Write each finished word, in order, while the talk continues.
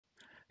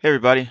Hey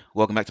everybody,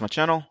 welcome back to my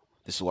channel.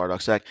 This is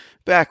WireDogSec,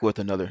 back with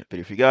another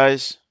video for you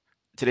guys.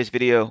 In today's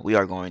video, we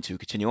are going to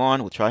continue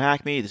on with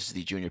TryHackMe. This is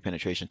the Junior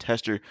Penetration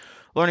Tester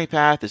learning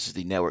path. This is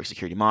the Network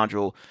Security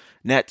Module.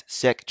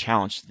 NetSec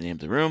Challenge is the name of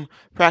the room.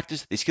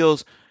 Practice the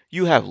skills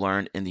you have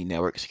learned in the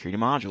Network Security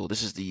Module.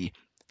 This is the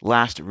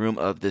last room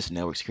of this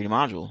Network Security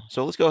Module.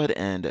 So let's go ahead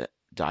and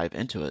dive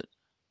into it.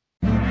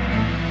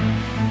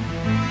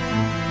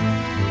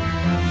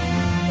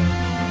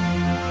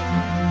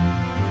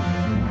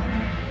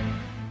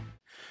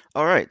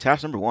 All right,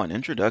 task number 1,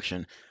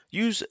 Introduction.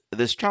 Use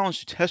this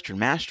challenge to test your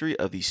mastery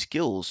of the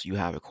skills you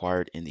have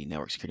acquired in the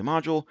Network Security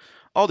Module.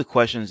 All the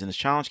questions in this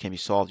challenge can be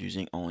solved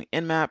using only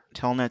Nmap,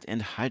 Telnet, and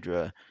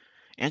Hydra.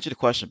 Answer the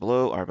question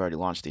below. I've already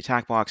launched the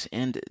attack box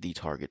and the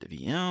target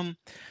VM.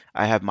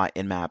 I have my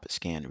Nmap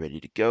scan ready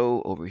to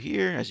go over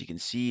here, as you can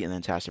see. And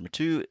then task number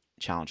 2,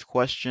 challenge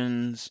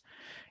questions.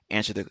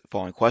 Answer the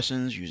following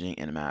questions using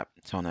Nmap,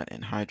 Telnet,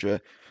 and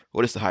Hydra.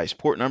 What is the highest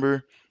port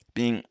number?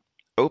 Being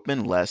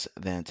open less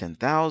than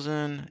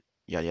 10,000,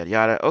 yada, yada,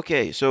 yada.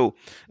 Okay, so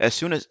as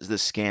soon as the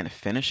scan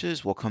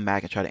finishes, we'll come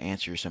back and try to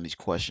answer some of these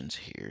questions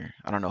here.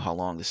 I don't know how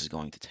long this is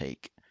going to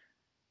take.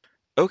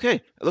 Okay,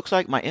 it looks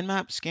like my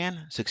Nmap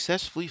scan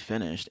successfully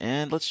finished,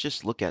 and let's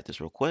just look at this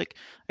real quick.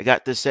 I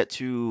got this set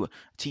to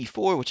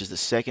T4, which is the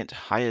second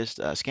highest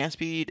scan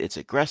speed. It's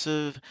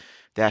aggressive,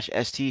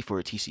 -ST for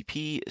a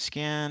TCP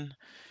scan,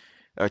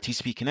 or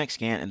TCP connect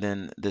scan, and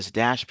then this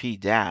 -P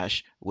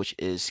dash, which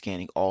is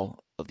scanning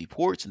all of the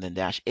ports, and then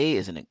 -A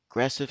is an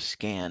aggressive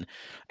scan.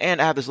 And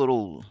I have this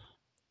little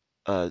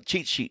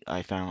cheat sheet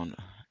I found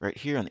right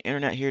here on the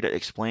internet here that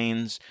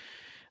explains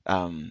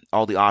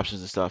all the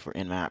options and stuff for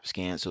Nmap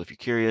scans. So if you're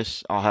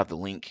curious, I'll have the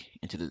link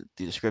into the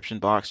description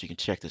box so you can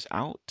check this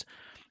out.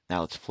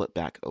 Now let's flip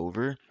back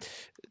over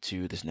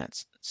to this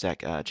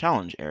NetSec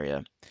challenge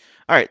area.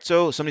 All right,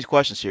 so some of these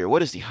questions here.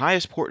 What is the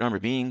highest port number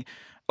being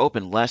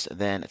open less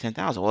than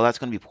 10,000? Well, that's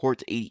going to be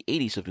port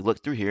 8080. So if we look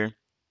through here,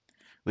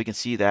 we can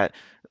see that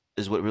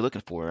is what we're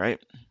looking for,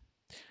 right?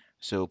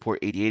 So port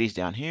 8080 is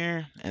down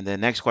here. And then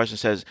next question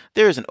says,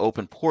 there is an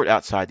open port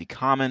outside the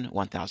common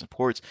 1000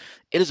 ports.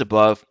 It is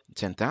above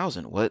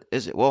 10,000. What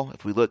is it? Well,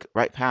 if we look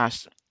right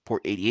past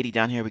port 8080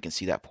 down here, we can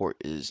see that port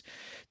is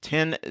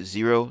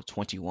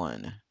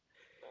 10021.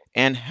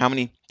 And how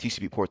many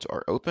TCP ports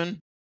are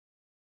open?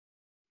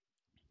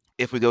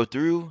 If we go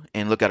through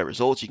and look at our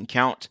results, you can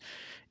count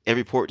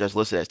every port that's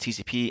listed as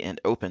TCP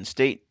and open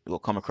state. We'll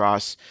come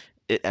across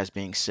it as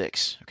being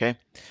 6. Okay.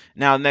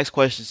 Now the next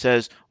question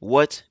says,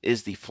 what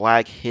is the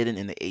flag hidden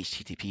in the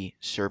HTTP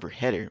server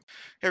header?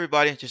 Hey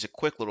everybody, just a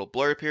quick little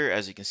blurb here.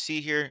 As you can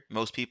see here,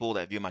 most people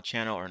that view my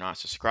channel are not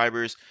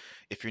subscribers.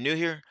 If you're new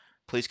here,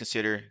 please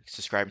consider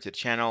subscribing to the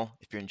channel.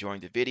 If you're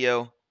enjoying the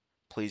video,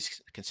 please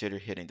consider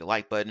hitting the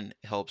like button.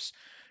 It helps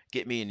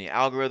get me in the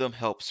algorithm,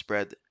 helps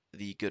spread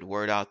the good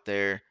word out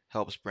there,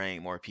 helps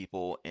bring more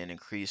people and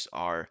increase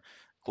our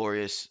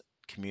glorious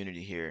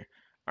community here.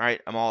 All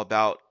right, I'm all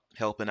about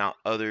helping out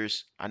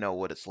others. I know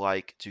what it's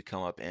like to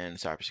come up in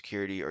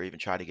cybersecurity or even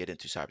try to get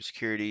into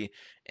cybersecurity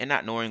and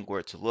not knowing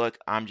where to look.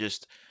 I'm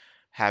just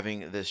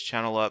having this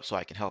channel up so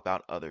I can help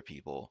out other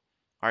people.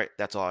 All right,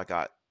 that's all I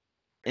got.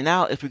 And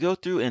now if we go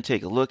through and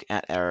take a look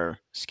at our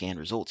scan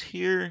results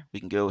here, we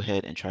can go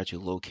ahead and try to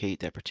locate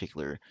that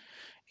particular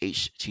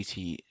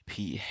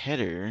HTTP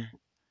header.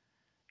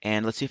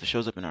 And let's see if it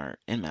shows up in our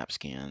Nmap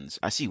scans.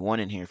 I see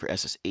one in here for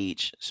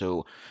SSH.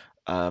 So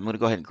I'm going to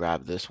go ahead and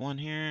grab this one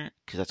here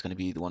because that's going to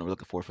be the one we're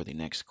looking for the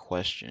next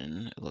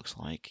question, it looks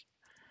like.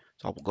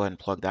 So I'll go ahead and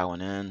plug that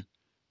one in.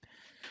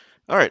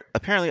 All right,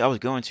 apparently I was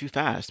going too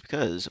fast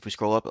because if we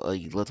scroll up a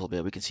little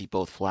bit, we can see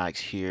both flags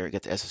here. We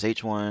got the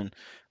SSH one,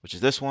 which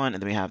is this one,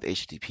 and then we have the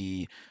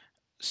HTTP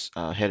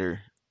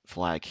header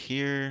flag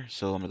here.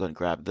 So I'm going to go ahead and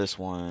grab this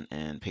one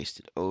and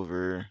paste it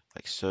over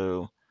like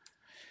so.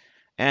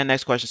 And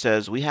next question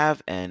says, we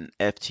have an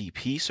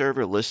FTP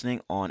server listening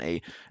on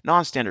a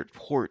non-standard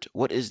port.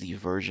 What is the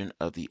version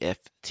of the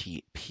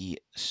FTP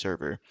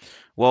server?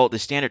 Well, the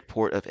standard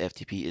port of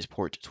FTP is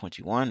port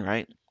 21,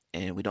 right?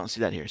 And we don't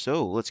see that here.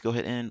 So let's go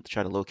ahead and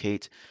try to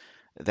locate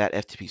that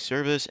FTP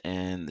service.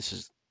 And this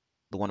is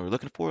the one we're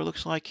looking for, it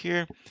looks like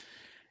here.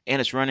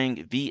 And it's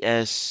running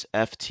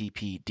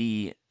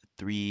VSFTPD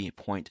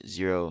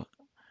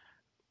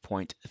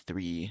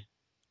 3.0.3.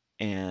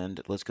 And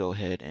let's go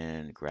ahead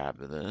and grab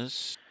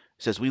this.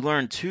 It says we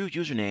learned 2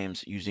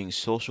 usernames using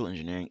social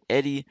engineering,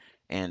 Eddie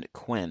and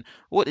Quinn.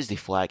 What is the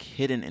flag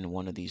hidden in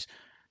one of these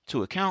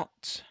 2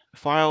 accounts,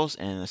 files,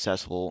 and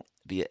accessible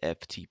via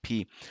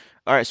FTP?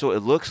 All right, so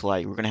it looks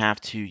like we're going to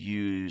have to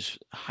use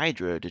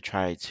Hydra to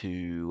try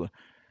to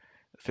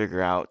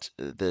figure out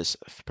this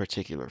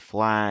particular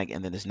flag.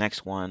 And then this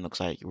next one looks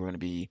like we're going to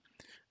be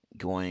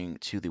going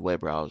to the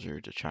web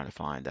browser to try to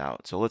find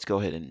out. So let's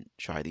go ahead and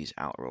try these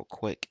out real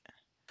quick.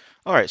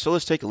 All right, so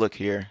let's take a look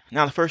here.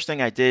 Now, the first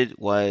thing I did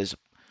was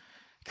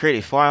create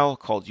a file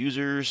called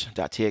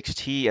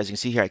users.txt. As you can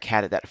see here, I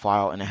catted that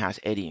file and it has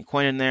Eddie and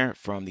Quinn in there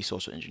from the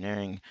social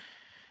engineering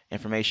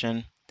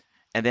information.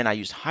 And then I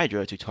used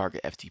Hydra to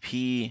target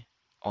FTP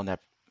on that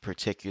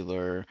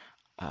particular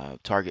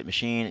target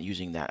machine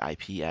using that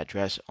IP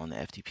address on the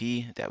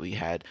FTP that we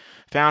had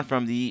found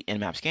from the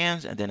Nmap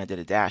scans, and then I did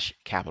a dash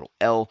capital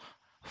L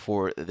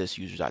for this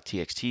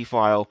user.txt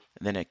file,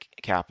 and then a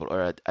capital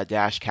or a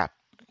dash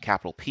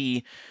capital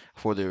P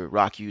for the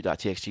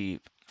rocku.txt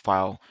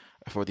file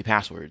for the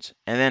passwords,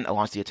 and then I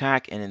launched the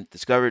attack and then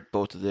discovered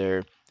both of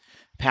their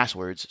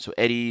passwords. So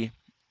Eddie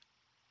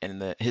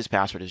and his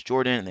password is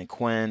Jordan, and then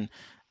Quinn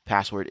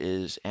password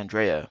is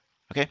Andrea.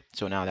 Okay,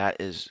 so now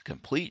that is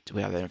complete.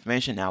 We have that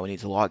information. Now we need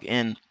to log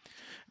in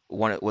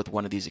with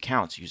one of these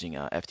accounts using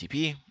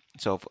FTP.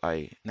 So if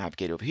I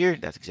navigate over here,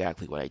 that's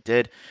exactly what I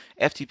did.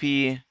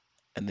 FTP,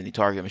 and then the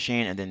target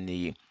machine, and then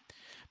the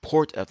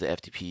port of the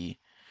FTP,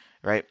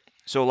 right?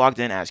 So logged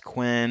in as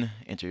Quinn,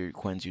 enter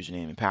Quinn's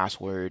username and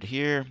password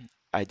here.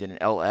 I did an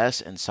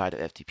LS inside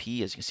of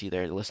FTP, as you can see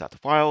there, to list out the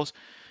files.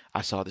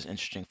 I saw this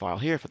interesting file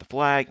here for the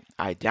flag.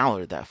 I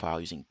downloaded that file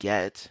using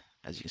get,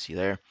 as you can see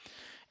there,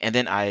 and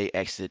then I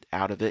exited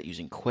out of it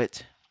using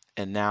quit.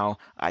 And now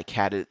I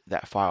catted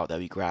that file that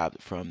we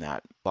grabbed from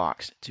that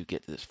box to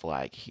get this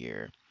flag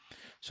here.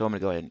 So I'm going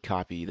to go ahead and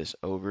copy this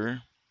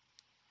over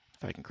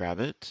if I can grab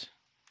it.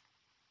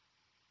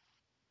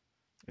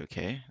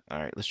 Okay, all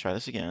right, let's try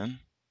this again.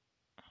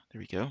 There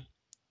we go.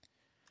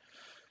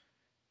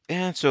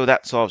 And so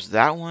that solves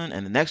that one.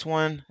 And the next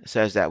one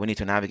says that we need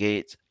to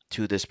navigate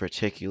to this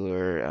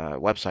particular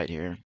website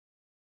here.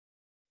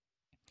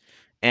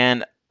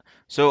 And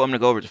so I'm going to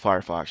go over to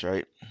Firefox,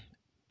 right?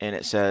 And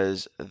it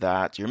says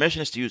that your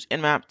mission is to use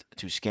Nmap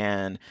to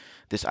scan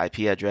this IP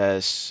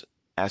address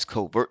as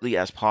covertly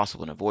as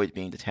possible and avoid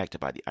being detected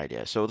by the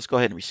IDS. So let's go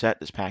ahead and reset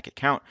this packet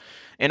count.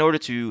 In order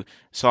to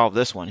solve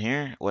this one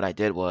here, what I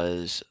did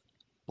was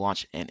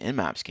launch an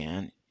Nmap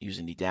scan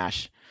using the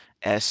dash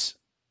S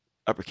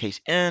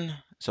uppercase N.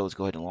 So let's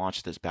go ahead and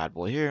launch this bad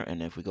boy here.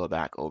 And if we go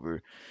back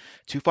over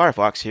to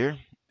Firefox here,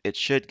 it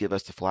should give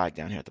us the flag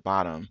down here at the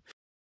bottom.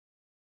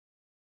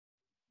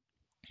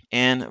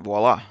 And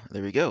voila,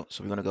 there we go.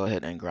 So we're going to go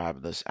ahead and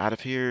grab this out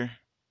of here.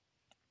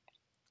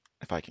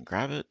 If I can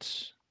grab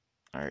it.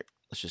 All right,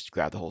 let's just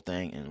grab the whole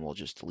thing and we'll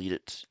just delete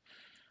it.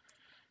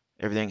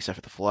 Everything except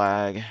for the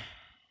flag.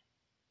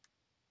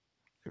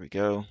 There we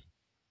go.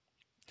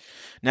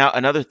 Now,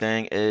 another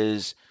thing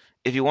is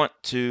if you want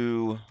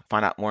to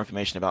find out more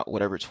information about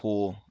whatever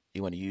tool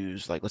you want to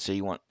use, like let's say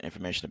you want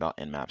information about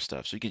Nmap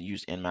stuff. So you can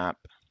use Nmap-H,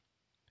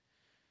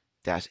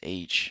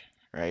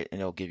 right?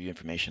 And it'll give you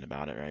information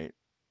about it, right?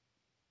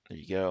 There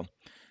you go.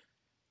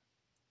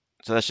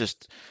 So that's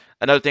just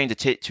another thing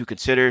to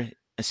consider.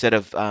 Instead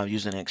of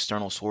using an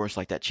external source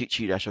like that cheat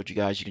sheet I showed you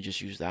guys, you can just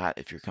use that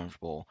if you're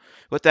comfortable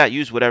with that.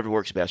 Use whatever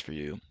works best for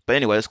you. But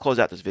anyway, let's close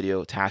out this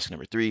video. Task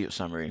number 3,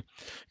 summary.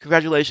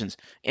 Congratulations.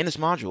 In this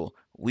module,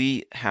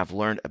 we have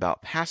learned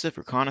about passive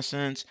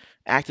reconnaissance,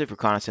 active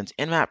reconnaissance,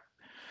 Nmap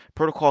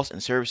protocols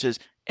and services,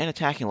 and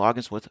attacking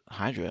logins with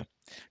Hydra.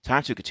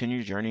 Time to continue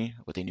your journey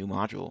with a new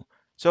module.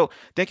 So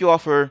thank you all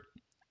for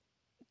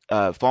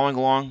following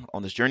along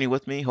on this journey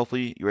with me.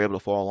 Hopefully you were able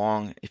to follow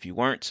along. If you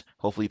weren't,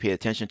 hopefully you paid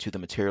attention to the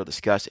material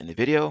discussed in the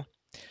video.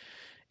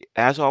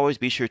 As always,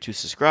 be sure to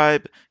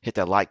subscribe, hit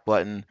that like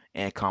button,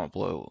 and comment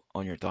below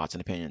on your thoughts and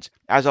opinions.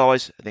 As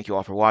always, thank you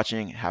all for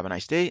watching. Have a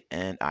nice day,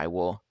 and I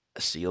will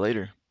see you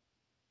later.